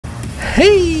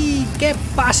¡Hey! ¿Qué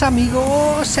pasa,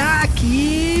 amigos?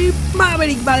 Aquí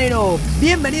Maverick Valero.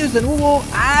 Bienvenidos de nuevo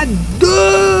a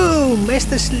Doom.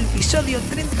 Este es el episodio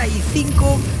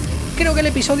 35, creo que el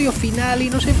episodio final, y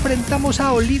nos enfrentamos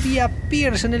a Olivia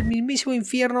Pierce en el mismísimo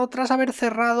infierno tras haber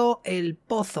cerrado el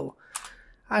pozo.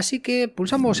 Así que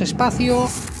pulsamos espacio,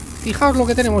 fijaos lo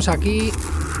que tenemos aquí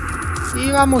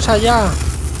y vamos allá.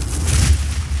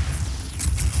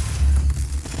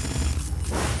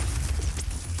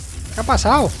 ¿Qué ha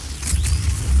pasado?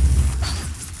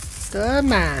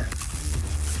 Toma.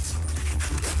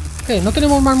 ¿Qué? ¿No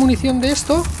tenemos más munición de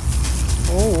esto?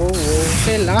 Oh,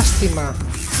 qué lástima.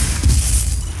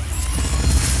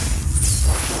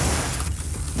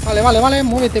 Vale,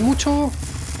 muévete mucho.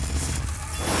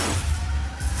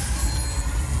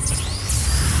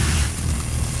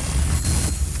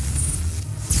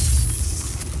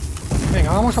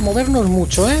 Venga, vamos a movernos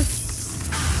mucho, ¿eh?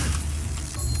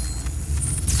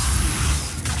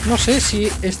 No sé si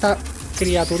esta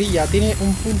criaturilla tiene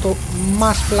un punto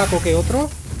más flaco que otro.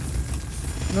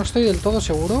 No estoy del todo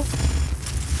seguro.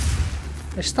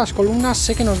 Estas columnas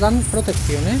sé que nos dan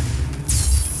protección, ¿eh?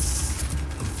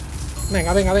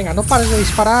 Venga, no pares de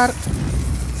disparar.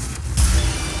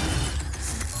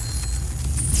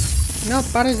 No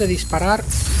pares de disparar.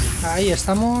 Ahí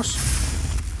estamos.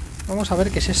 Vamos a ver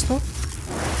qué es esto.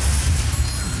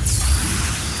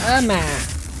 ¡Toma!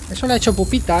 Eso le ha hecho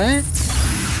pupita, ¿eh?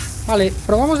 Vale,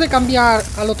 probamos de cambiar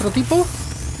al otro tipo.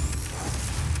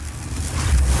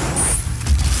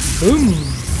 ¡Bum!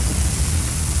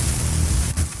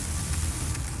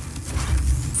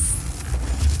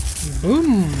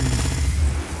 ¡Bum!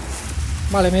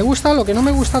 Vale, me gusta. Lo que no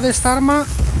me gusta de esta arma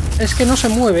es que no se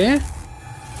mueve, ¿eh?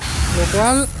 Lo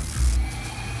cual...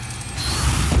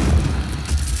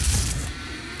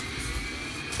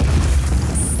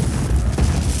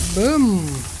 ¡Bum!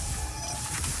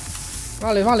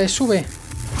 Vale, sube.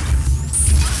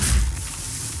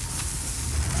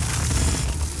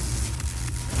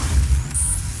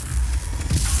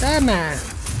 ¡Toma!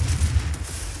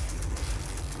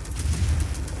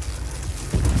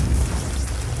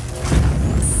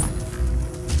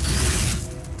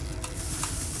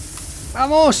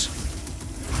 ¡Vamos!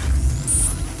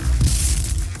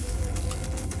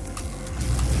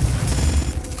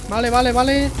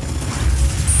 Vale.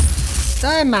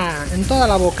 ¡Toma! En toda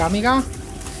la boca, amiga.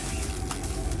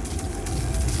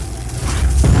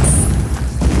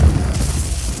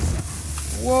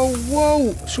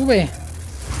 ¡Wow! ¡Sube!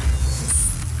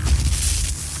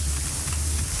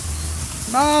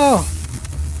 ¡Vamos!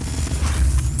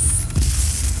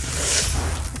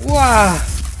 ¡Guau!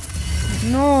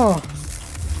 ¡No!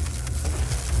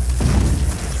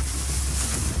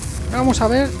 Vamos a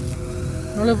ver.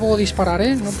 No le puedo disparar,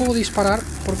 ¿eh? No puedo disparar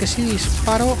porque si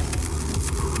disparo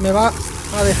me va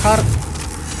a dejar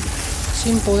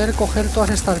sin poder coger todas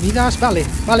estas vidas. Vale,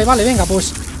 venga,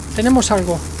 pues tenemos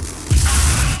algo.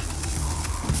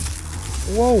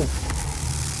 Wow.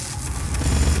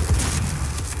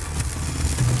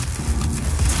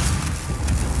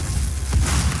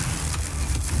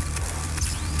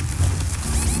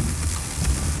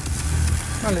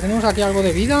 Vale, tenemos aquí algo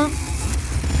de vida.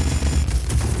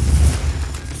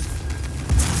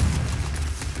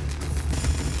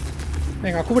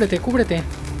 Venga, cúbrete.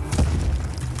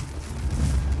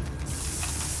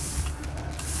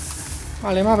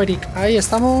 Vale, Maverick, ahí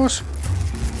estamos.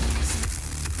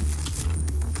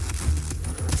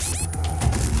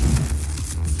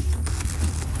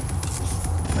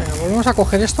 Venga, volvemos a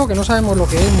coger esto, que no sabemos lo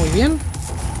que es muy bien.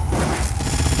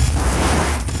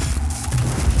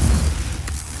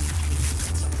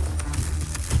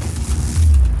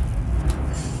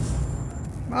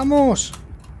 ¡Vamos!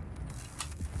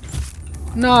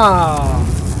 ¡No!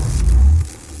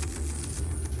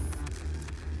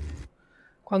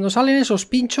 Cuando salen esos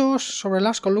pinchos sobre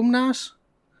las columnas,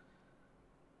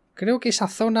 creo que esa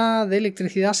zona de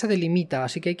electricidad se delimita,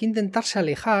 así que hay que intentarse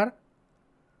alejar.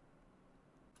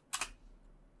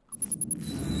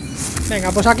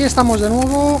 Venga, pues aquí estamos de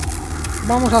nuevo.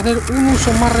 Vamos a hacer un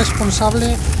uso más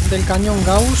responsable del cañón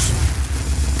Gauss.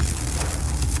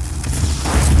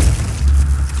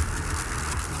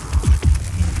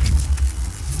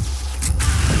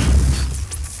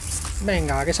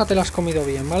 Venga, que esa te la has comido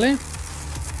bien, ¿vale?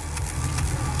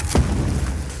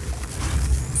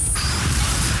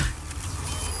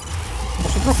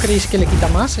 ¿Vosotros creéis que le quita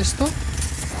más esto?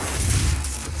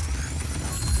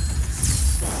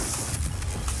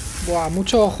 Buah,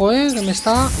 mucho ojo, ¿eh? Que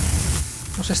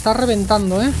nos está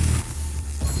reventando, ¿eh?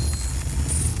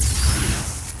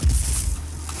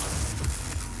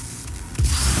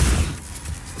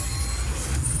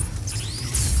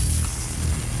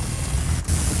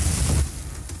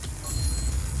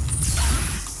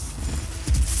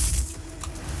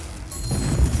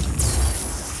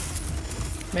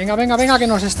 Venga, venga, venga, que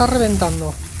nos está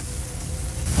reventando.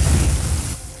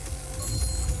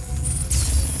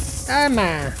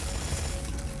 ¡Toma!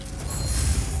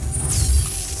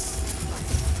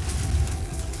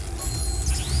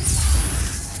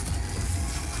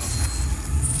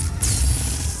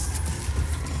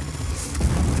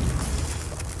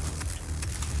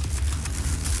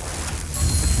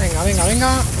 Venga, venga,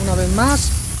 venga, una vez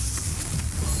más.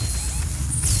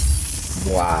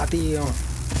 Buah, tío.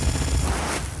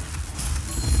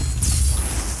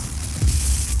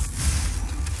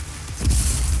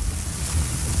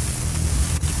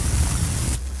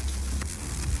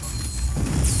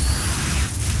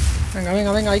 Venga,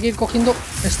 venga, venga, hay que ir cogiendo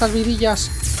estas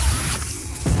vidillas.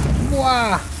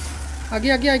 ¡Buah! Aquí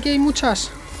hay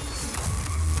muchas.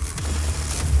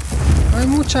 Hay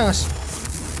muchas.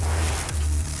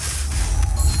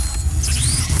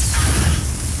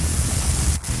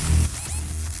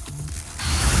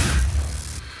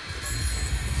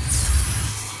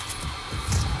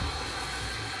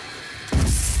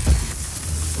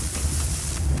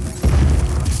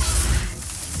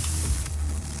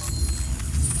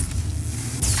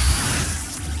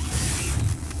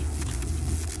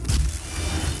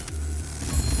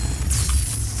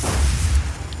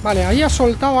 Vale, ahí ha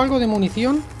soltado algo de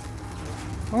munición.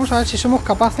 Vamos a ver si somos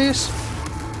capaces.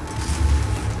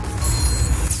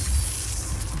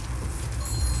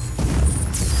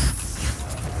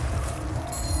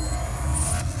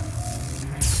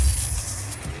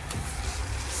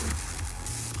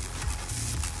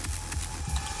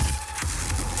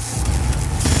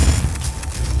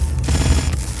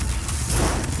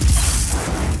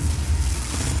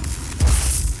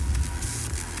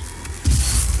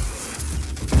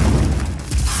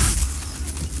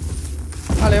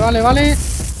 Vale.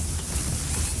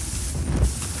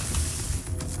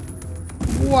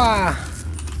 ¡Guau!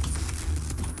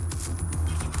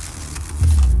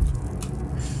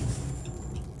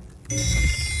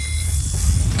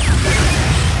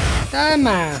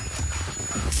 ¡Toma!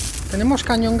 Tenemos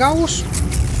cañón Gauss.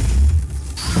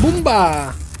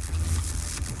 ¡Bumba!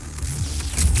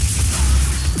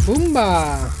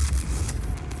 ¡Bumba!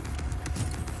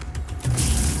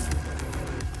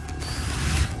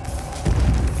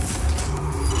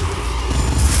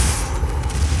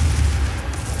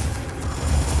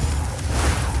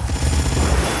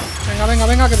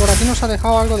 Venga, que por aquí nos ha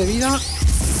dejado algo de vida.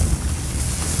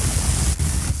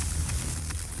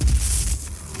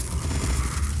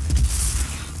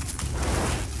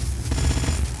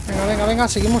 Venga,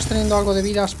 seguimos teniendo algo de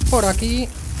vidas por aquí.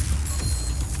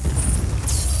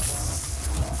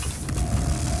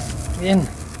 Bien.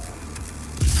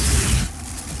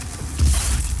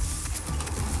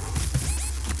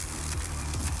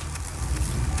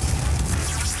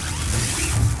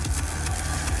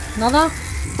 ¿Nada?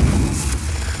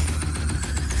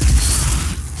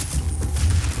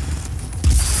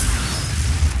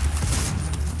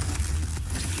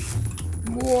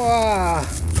 ¡Buah!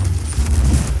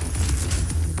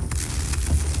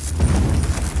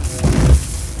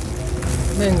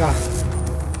 Venga.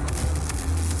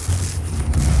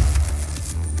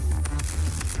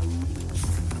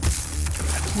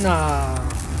 Nah.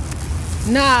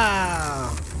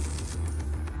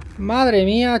 Madre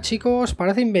mía, chicos,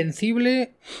 parece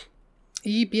invencible.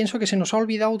 Y pienso que se nos ha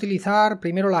olvidado utilizar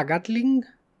primero la Gatling.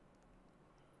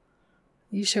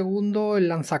 Y segundo el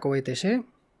lanzacohetes, ¿eh?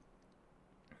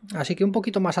 Así que un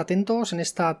poquito más atentos en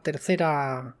esta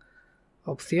tercera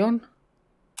opción.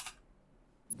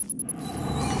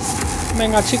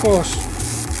 Venga, chicos.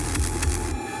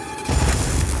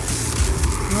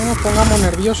 No nos pongamos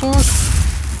nerviosos.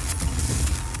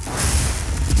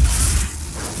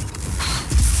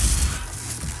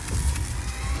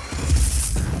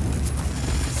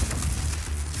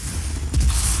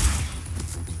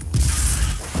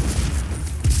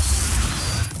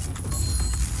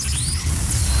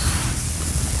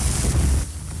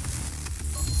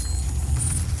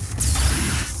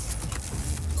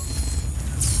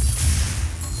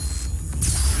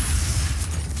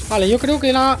 Vale, yo creo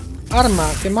que la arma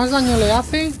que más daño le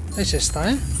hace es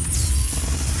esta, ¿eh?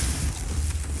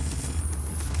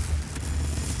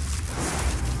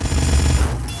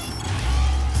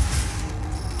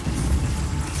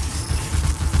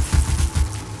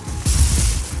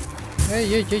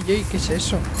 ¡Ey! ¿Qué es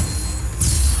eso?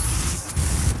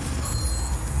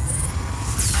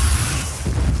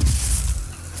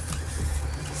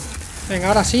 Venga,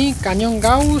 ahora sí, cañón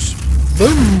Gauss.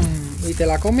 ¡Bum! Y te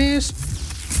la comes.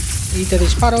 Y te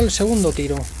disparo el segundo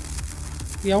tiro.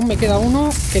 Y aún me queda uno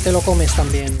que te lo comes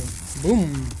también. ¡Bum!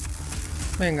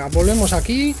 Venga, volvemos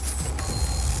aquí.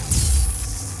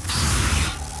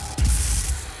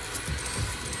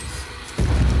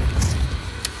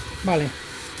 Vale.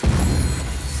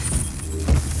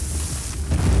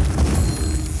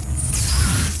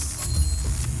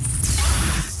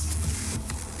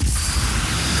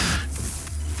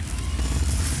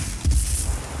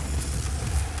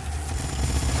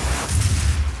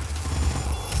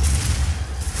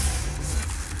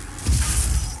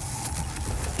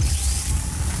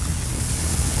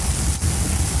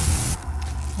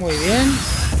 Muy bien.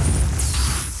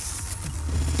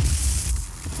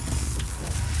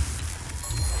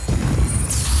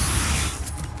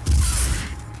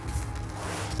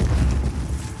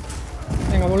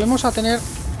 Venga, volvemos a tener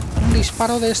un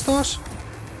disparo de estos.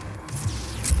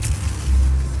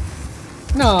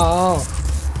 No.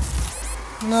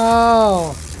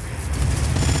 No.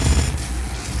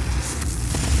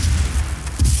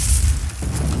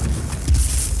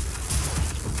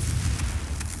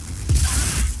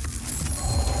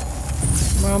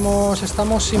 Vamos,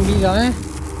 estamos sin vida, ¿eh?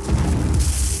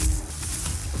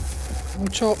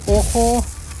 Mucho ojo.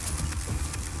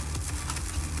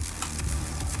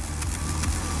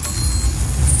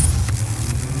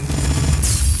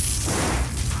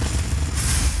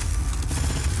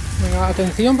 Venga,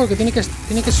 atención porque tiene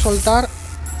que soltar.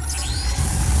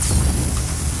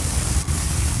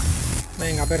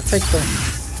 Venga, perfecto.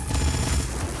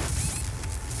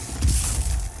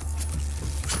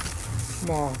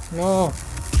 No, no.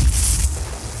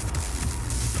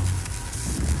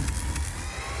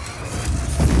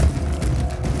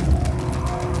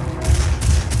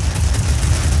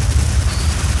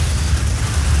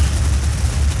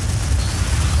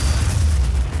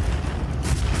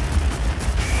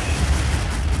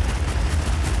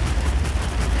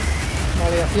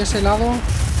 Vale, hacia ese lado.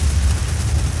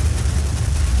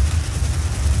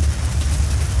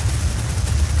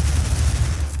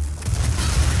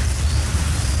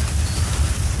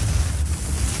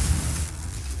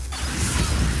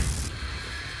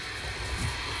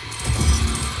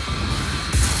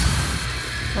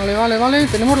 Vale, vale, vale.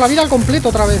 Tenemos la vida al completo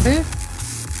otra vez, ¿eh?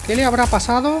 ¿Qué le habrá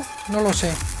pasado? No lo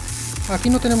sé. Aquí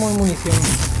no tenemos munición.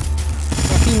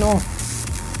 Aquí no.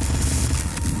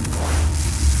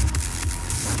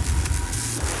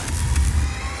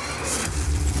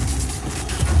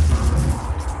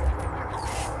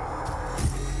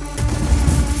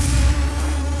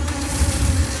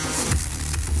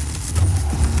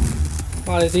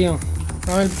 Vale, tío.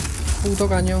 Dame el puto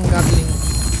cañón Gatling.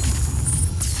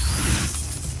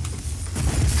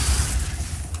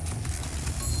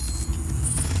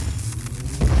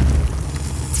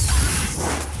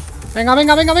 Venga,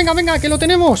 venga, venga, venga, venga, que lo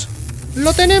tenemos.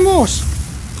 ¡Lo tenemos!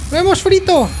 ¡Lo hemos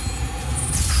frito!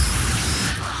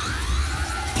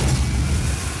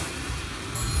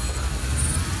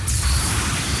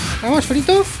 ¿Lo hemos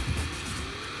frito?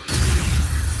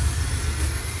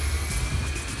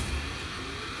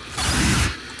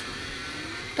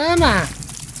 ¡Toma!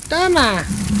 ¡Toma!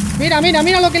 Mira, mira,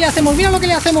 mira lo que le hacemos, mira lo que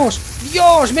le hacemos.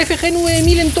 ¡Dios! Me FG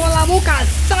 9000 en toda la boca.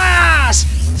 ¡Zas!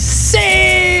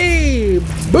 ¡Sí!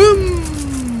 ¡Bum!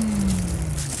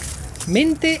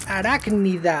 Mente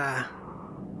Aracnida.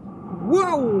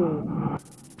 ¡Wow!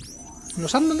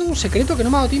 Nos han dado un secreto que no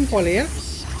me ha dado tiempo a leer.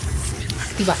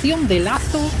 Activación de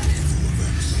lazo.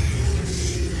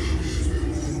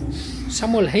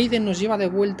 Samuel Hayden nos lleva de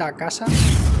vuelta a casa.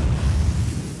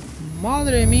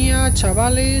 Madre mía,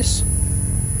 chavales.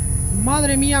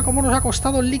 Madre mía, cómo nos ha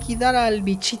costado liquidar al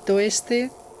bichito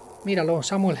este. Míralo,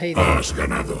 Samuel Hayden. Has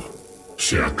ganado.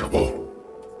 Se acabó.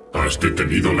 Has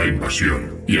detenido la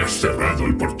invasión y has cerrado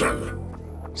el portal.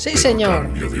 Sí, Pero señor. a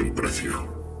cambio de un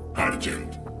precio.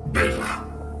 Argent, Vega.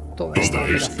 Toda Toda esta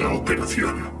esta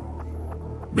operación.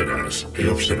 Verás, he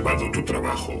observado tu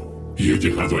trabajo y he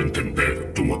llegado a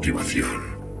entender tu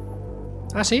motivación.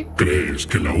 ¿Ah, sí? Crees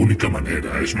que la única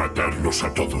manera es matarlos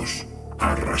a todos,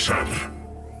 arrasar.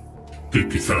 Y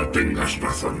quizá tengas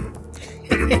razón,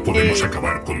 pero no podemos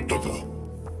acabar con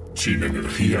todo. Sin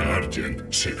energía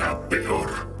Argent será peor.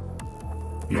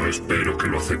 No espero que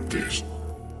lo aceptes,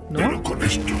 ¿No? pero con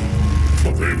esto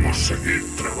podemos seguir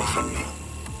trabajando.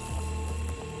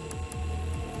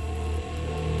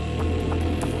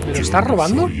 ¿Me lo estás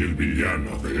robando? Yo no soy el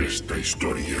villano de esta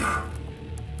historia.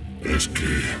 Es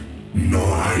que no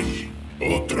hay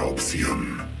otra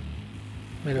opción.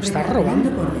 ¿Me lo estás robando?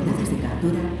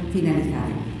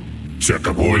 Se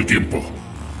acabó el tiempo.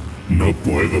 No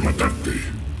puedo matarte,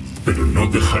 pero no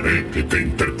dejaré que te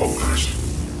interpongas.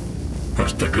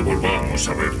 Hasta que volvamos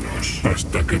a vernos.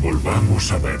 Hasta que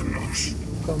volvamos a vernos.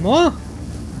 ¿Cómo?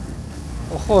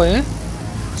 Ojo,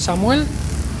 Samuel.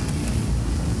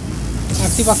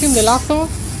 Activación de lazo.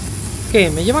 ¿Qué?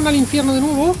 ¿Me llevan al infierno de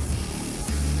nuevo?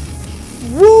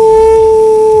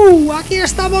 ¡Woo! Aquí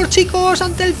estamos, chicos,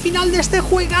 ante el final de este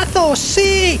juegazo.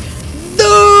 ¡Sí!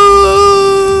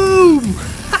 ¡Doom!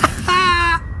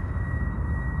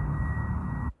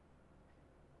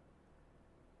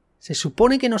 ¿Se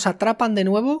supone que nos atrapan de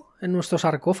nuevo en nuestro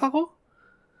sarcófago?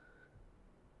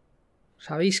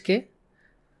 ¿Sabéis qué?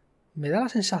 Me da la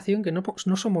sensación que no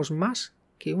somos más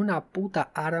que una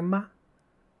puta arma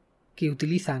que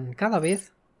utilizan cada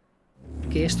vez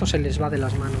que esto se les va de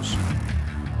las manos.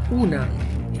 Una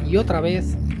y otra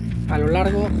vez a lo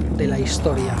largo de la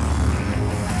historia.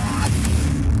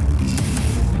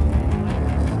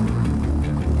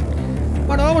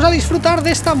 Bueno, vamos a disfrutar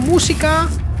de esta música,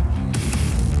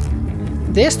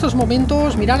 de estos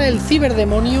momentos. Mirad el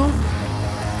ciberdemonio.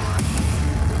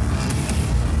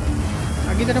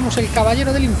 Aquí tenemos el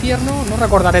caballero del infierno. No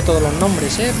recordaré todos los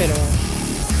nombres, pero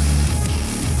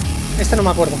este no me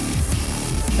acuerdo.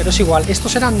 Pero es igual,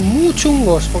 estos eran muy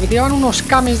chungos porque tiraban unos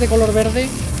cames de color verde.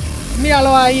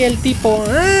 Míralo ahí, el tipo.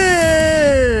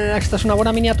 Esta es una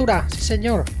buena miniatura, sí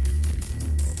señor.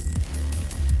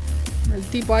 El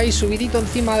tipo ahí subidito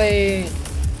encima de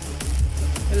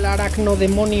el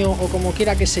aracnodemonio, o como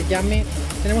quiera que se llame.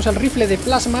 Tenemos el rifle de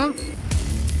plasma.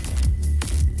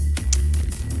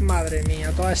 Madre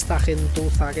mía, toda esta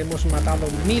gentuza que hemos matado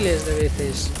miles de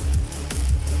veces.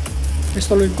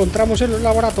 Esto lo encontramos en los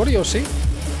laboratorios, ¿sí?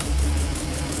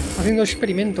 Haciendo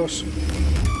experimentos.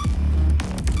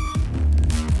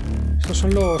 Estos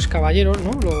son los caballeros,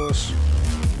 ¿no? Los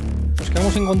que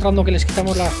vamos encontrando, que les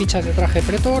quitamos las fichas de traje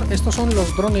Pretor. Estos son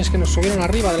los drones que nos subieron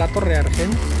arriba de la torre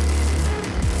Argent.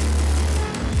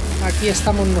 Aquí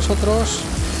estamos nosotros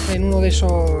en uno de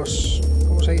esos,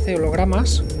 ¿cómo se dice?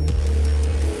 Hologramas.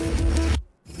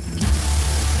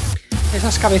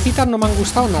 Esas cabecitas no me han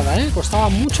gustado nada, ¿eh? Costaba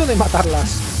mucho de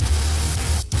matarlas.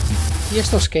 ¿Y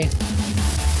estos qué?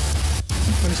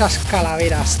 Con esas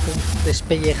calaveras, tú,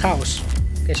 despellejaos.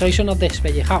 Que sois unos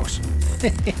despellejaos.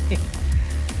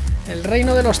 El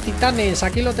reino de los titanes,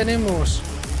 aquí lo tenemos.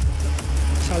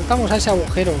 Saltamos a ese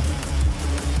agujero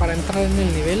para entrar en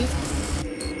el nivel.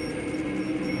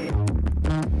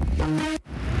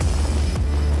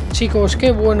 Chicos,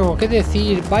 qué bueno, qué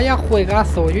decir, vaya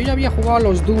juegazo. Yo ya había jugado a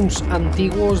los Dooms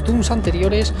antiguos, Dooms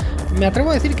anteriores. Me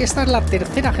atrevo a decir que esta es la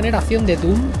tercera generación de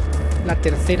Doom. La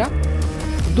tercera.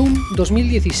 Doom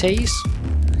 2016.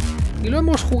 Y lo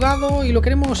hemos jugado y lo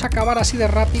queremos acabar así de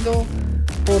rápido,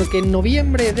 porque en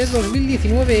noviembre de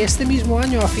 2019, este mismo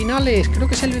año, a finales, creo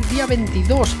que es el día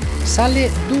 22, sale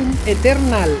Doom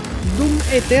Eternal. Doom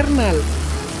Eternal.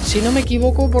 Si no me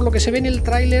equivoco, por lo que se ve en el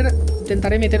tráiler,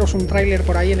 intentaré meteros un tráiler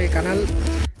por ahí en el canal.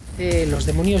 Los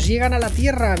demonios llegan a la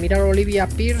Tierra. Mirad a Olivia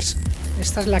Pierce.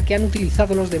 Esta es la que han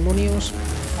utilizado los demonios,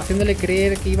 haciéndole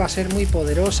creer que iba a ser muy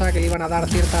poderosa, que le iban a dar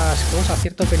ciertas cosas,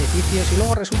 ciertos beneficios, y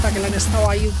luego resulta que la han estado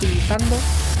ahí utilizando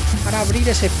para abrir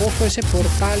ese pozo, ese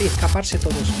portal y escaparse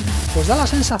todos. Pues da la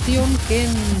sensación que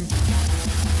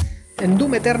en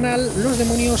Doom Eternal los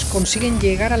demonios consiguen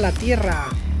llegar a la Tierra.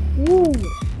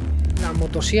 La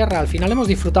motosierra, al final hemos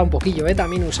disfrutado un poquillo,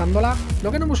 también usándola.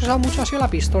 Lo que no hemos usado mucho ha sido la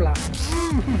pistola.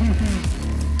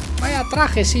 Vaya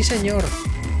traje, sí señor.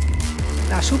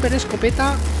 La super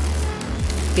escopeta,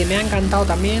 que me ha encantado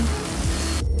también.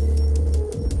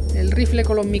 El rifle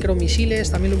con los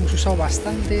micromisiles también lo hemos usado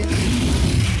bastante.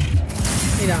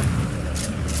 Mira.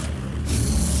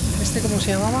 ¿Este cómo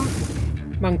se llamaba?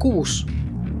 Mancubus.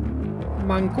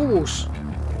 Mancubus.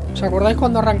 ¿Os acordáis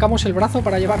cuando arrancamos el brazo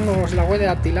para llevarnos la huella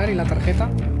dactilar y la tarjeta?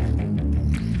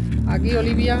 Aquí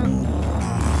Olivia.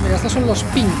 Mira, estos son los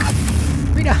Pink.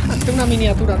 Mira, hace una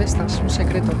miniatura de estas, un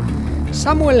secreto.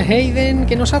 Samuel Hayden,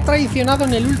 que nos ha traicionado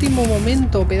en el último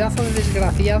momento, pedazo de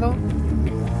desgraciado.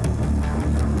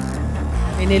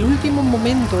 En el último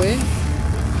momento,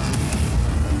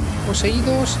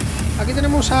 Poseídos. Aquí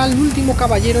tenemos al último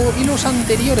caballero y los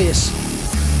anteriores.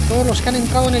 Todos los que han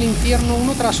entrado en el infierno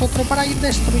uno tras otro para ir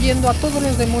destruyendo a todos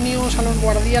los demonios, a los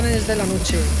guardianes de la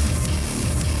noche.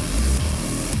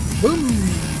 ¡Bum!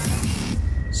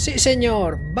 ¡Sí,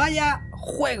 señor! ¡Vaya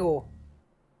juego!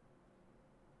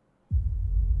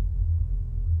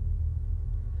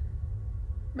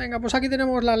 Venga, pues aquí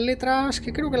tenemos las letras,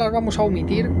 que creo que las vamos a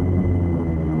omitir,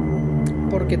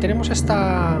 porque tenemos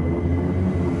esta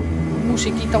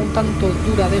musiquita un tanto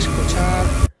dura de escuchar.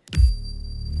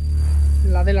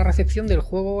 La de la recepción del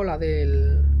juego, la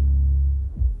del...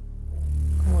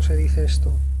 ¿cómo se dice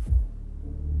esto?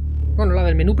 Bueno, la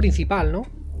del menú principal, ¿no?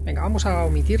 Venga, vamos a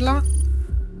omitirla.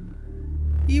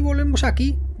 Y volvemos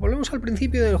aquí. Volvemos al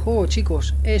principio del juego,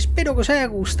 chicos. Espero que os haya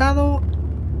gustado.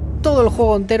 todo el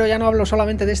juego entero, ya no hablo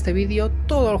solamente de este vídeo,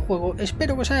 todo el juego.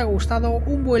 Espero que os haya gustado,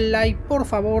 un buen like, por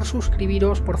favor,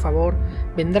 suscribiros, por favor.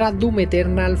 Vendrá Doom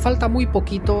Eternal, falta muy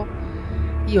poquito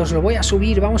y os lo voy a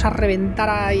subir. Vamos a reventar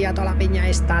ahí a toda la peña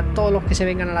esta, a todos los que se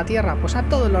vengan a la Tierra, pues a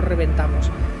todos los reventamos.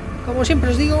 Como siempre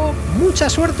os digo, mucha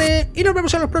suerte y nos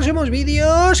vemos en los próximos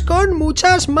vídeos con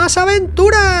muchas más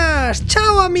aventuras.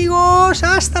 ¡Chao amigos!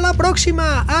 ¡Hasta la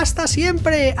próxima! ¡Hasta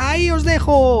siempre! ¡Ahí os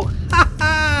dejo! ¡Ja,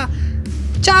 ja!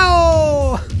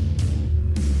 ¡Chao!